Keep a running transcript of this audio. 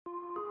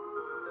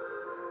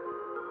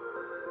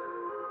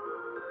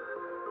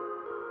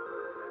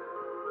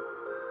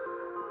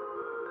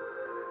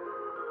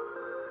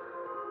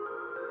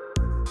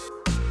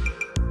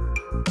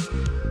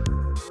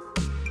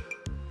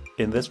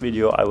In this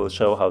video I will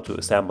show how to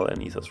assemble an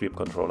Ethersweep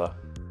controller.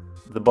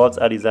 The boards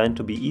are designed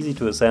to be easy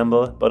to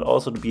assemble, but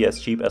also to be as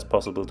cheap as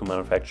possible to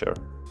manufacture.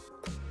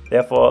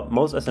 Therefore,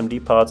 most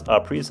SMD parts are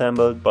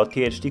pre-assembled, but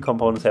THD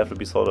components have to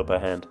be soldered by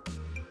hand.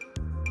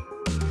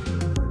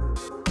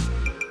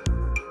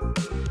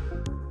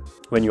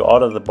 When you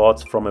order the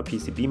boards from a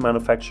PCB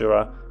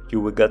manufacturer, you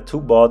will get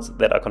two boards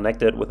that are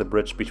connected with a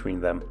bridge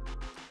between them.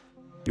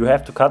 You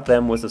have to cut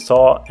them with a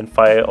saw and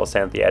file or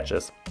sand the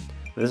edges.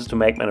 This is to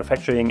make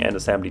manufacturing and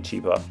assembly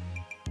cheaper.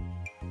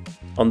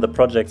 On the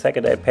project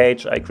Hackaday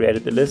page I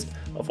created a list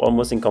of all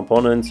missing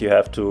components you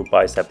have to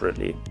buy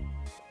separately.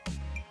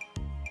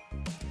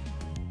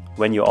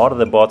 When you order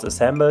the boards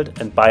assembled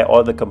and buy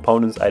all the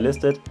components I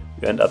listed,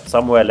 you end up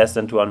somewhere less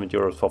than 200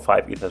 euros for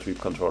 5 Ethersweep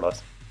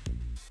controllers.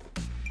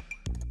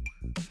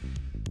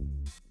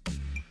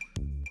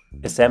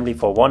 Assembly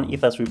for one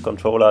Ethersweep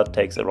controller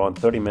takes around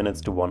 30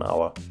 minutes to 1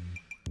 hour.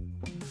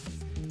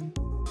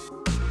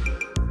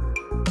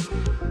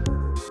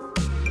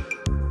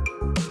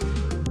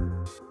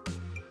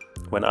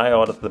 When I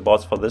ordered the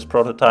boards for this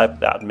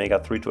prototype, the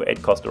Atmega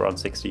 328 cost around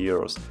 60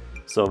 euros,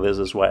 so this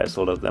is why I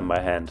soldered them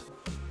by hand.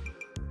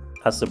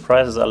 As the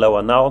prices are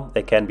lower now,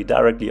 they can be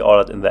directly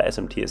ordered in the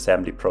SMT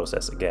assembly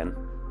process again.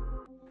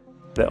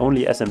 The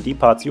only SMD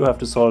parts you have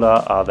to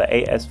solder are the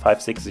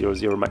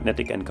AS5600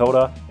 magnetic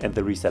encoder and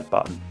the reset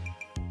button.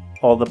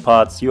 All the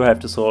parts you have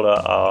to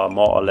solder are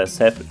more or less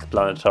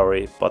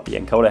self-explanatory, but the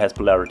encoder has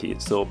polarity,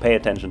 so pay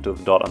attention to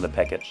the dot on the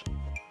package.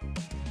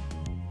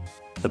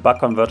 The buck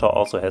converter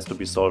also has to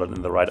be soldered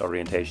in the right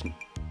orientation.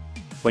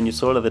 When you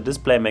solder the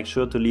display, make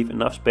sure to leave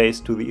enough space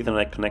to the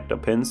Ethernet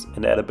connector pins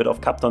and add a bit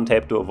of Kapton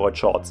tape to avoid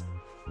shorts.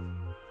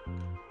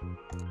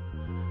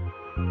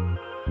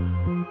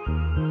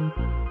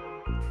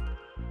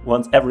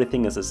 Once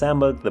everything is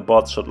assembled, the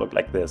boards should look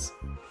like this.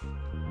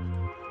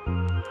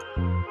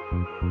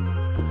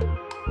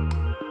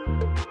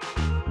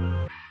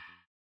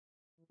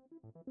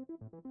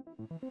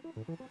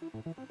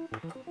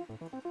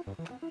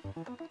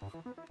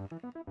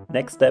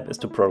 Next step is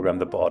to program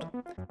the board.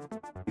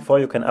 Before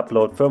you can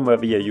upload firmware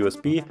via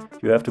USB,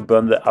 you have to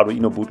burn the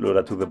Arduino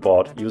bootloader to the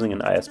board using an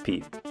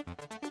ISP.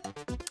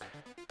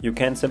 You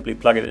can simply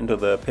plug it into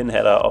the pin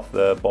header of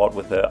the board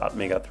with the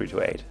Atmega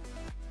 328.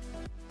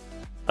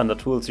 Under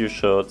Tools you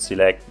should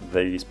select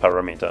these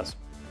parameters.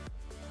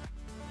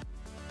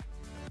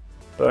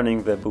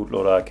 Burning the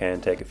bootloader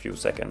can take a few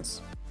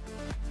seconds.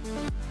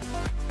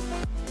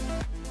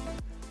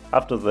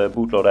 After the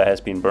bootloader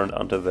has been burned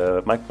onto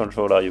the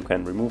microcontroller, you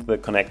can remove the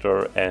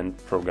connector and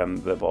program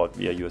the board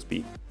via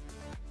USB.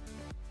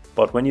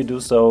 But when you do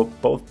so,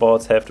 both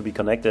boards have to be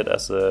connected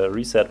as the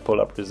reset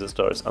pull-up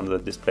resistor is on the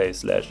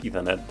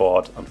display/Ethernet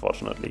board,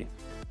 unfortunately.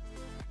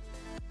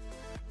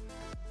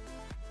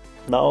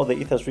 Now the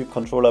Ethersweep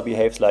controller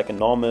behaves like a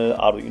normal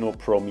Arduino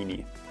Pro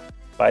Mini.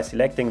 By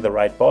selecting the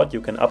right board,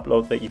 you can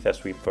upload the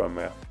Ethersweep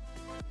firmware.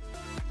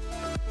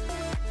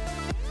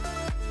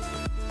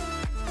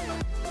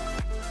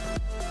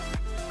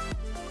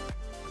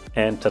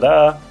 And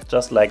tada!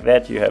 Just like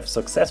that, you have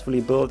successfully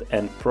built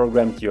and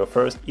programmed your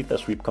first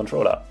Ethersweep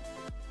controller.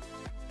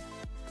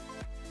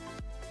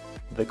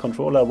 The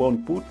controller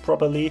won't boot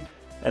properly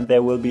and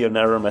there will be an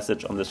error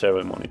message on the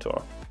serial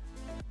monitor.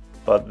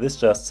 But this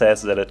just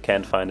says that it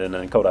can't find an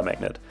encoder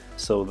magnet.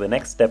 So the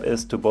next step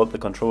is to bolt the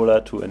controller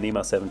to a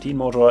NEMA 17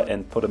 motor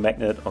and put a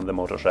magnet on the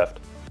motor shaft.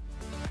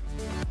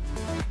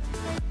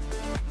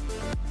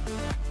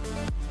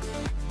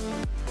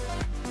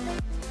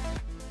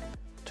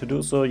 To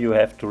do so, you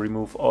have to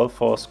remove all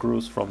 4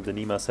 screws from the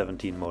NEMA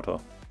 17 motor.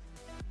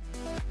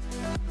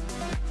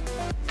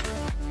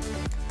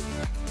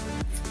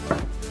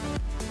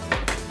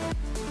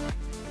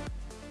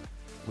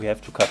 We have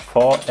to cut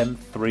 4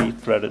 M3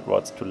 threaded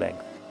rods to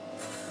length.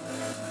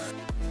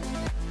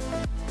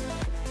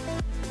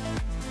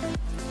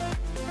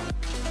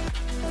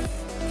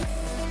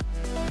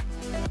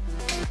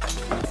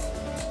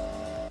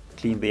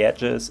 Clean the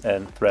edges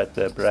and thread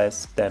the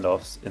brass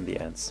standoffs in the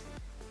ends.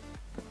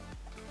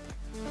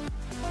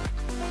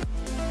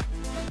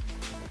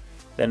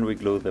 Then we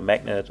glue the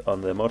magnet on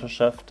the motor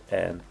shaft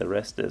and the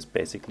rest is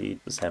basically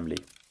assembly.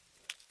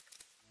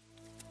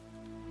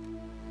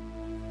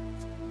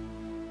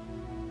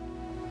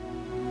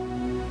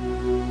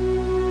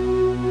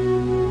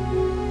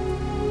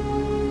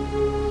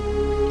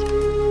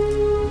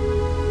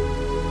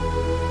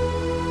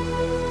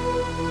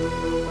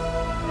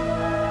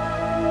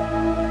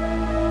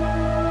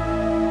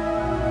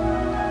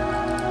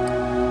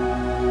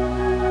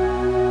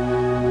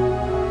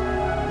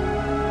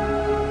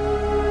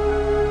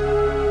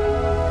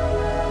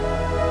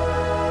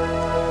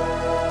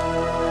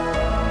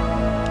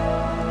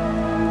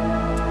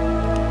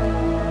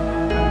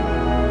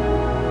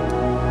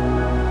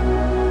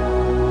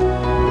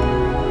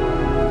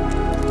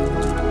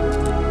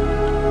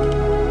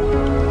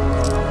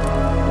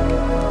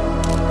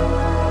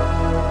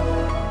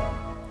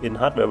 In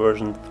hardware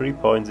version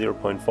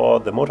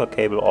 3.0.4, the motor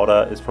cable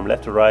order is from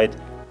left to right,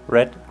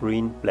 red,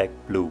 green, black,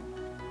 blue.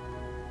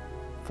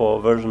 for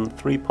version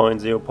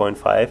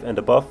 3.0.5 and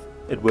above,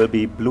 it will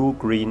be blue,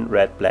 green,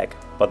 red, black,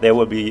 but there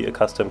will be a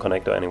custom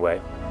connector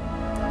anyway.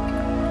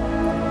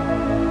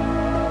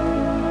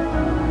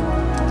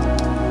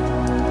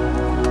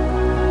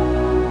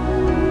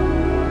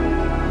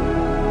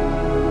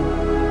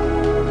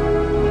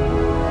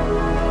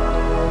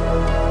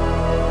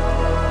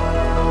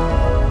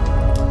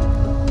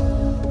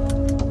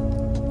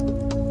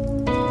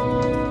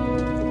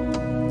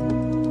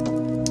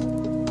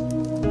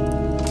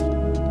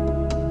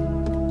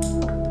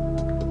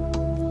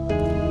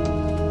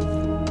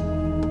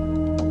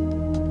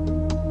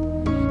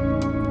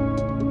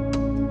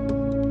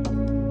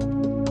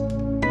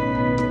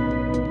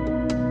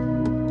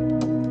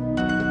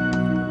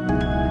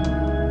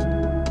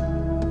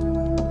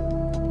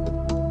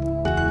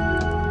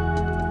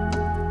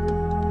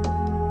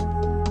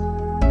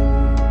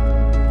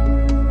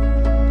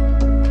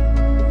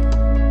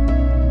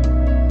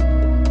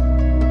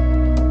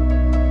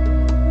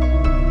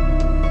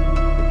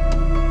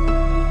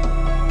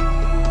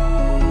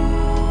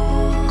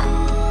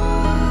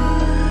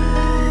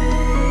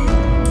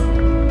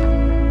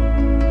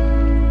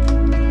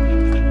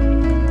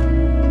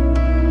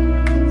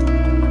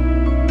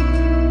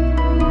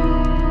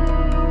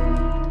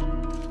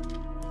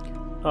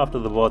 After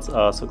the boards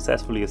are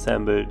successfully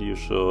assembled, you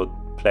should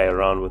play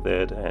around with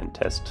it and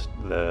test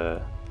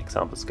the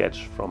example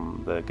sketch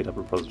from the GitHub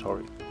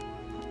repository.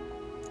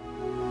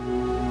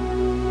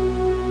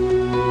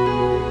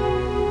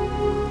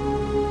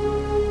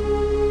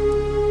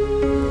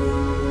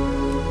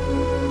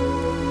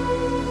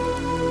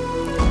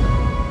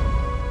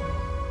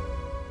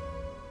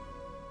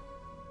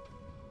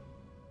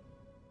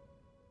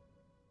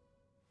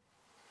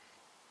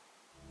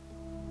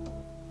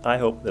 I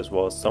hope this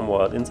was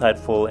somewhat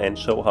insightful and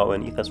show how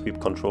an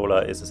Ethersweep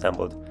controller is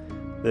assembled.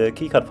 The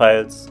keycard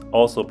files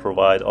also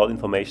provide all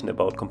information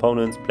about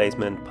components,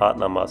 placement, part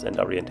numbers and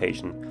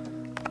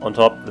orientation. On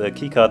top, the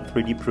keycard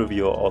 3D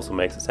preview also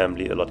makes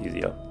assembly a lot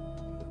easier.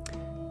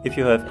 If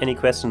you have any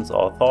questions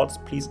or thoughts,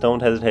 please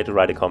don't hesitate to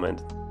write a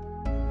comment.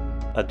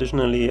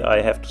 Additionally,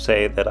 I have to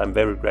say that I'm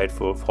very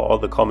grateful for all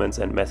the comments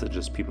and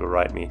messages people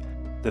write me.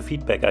 The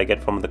feedback I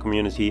get from the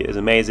community is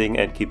amazing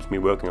and keeps me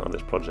working on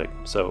this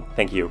project, so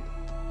thank you.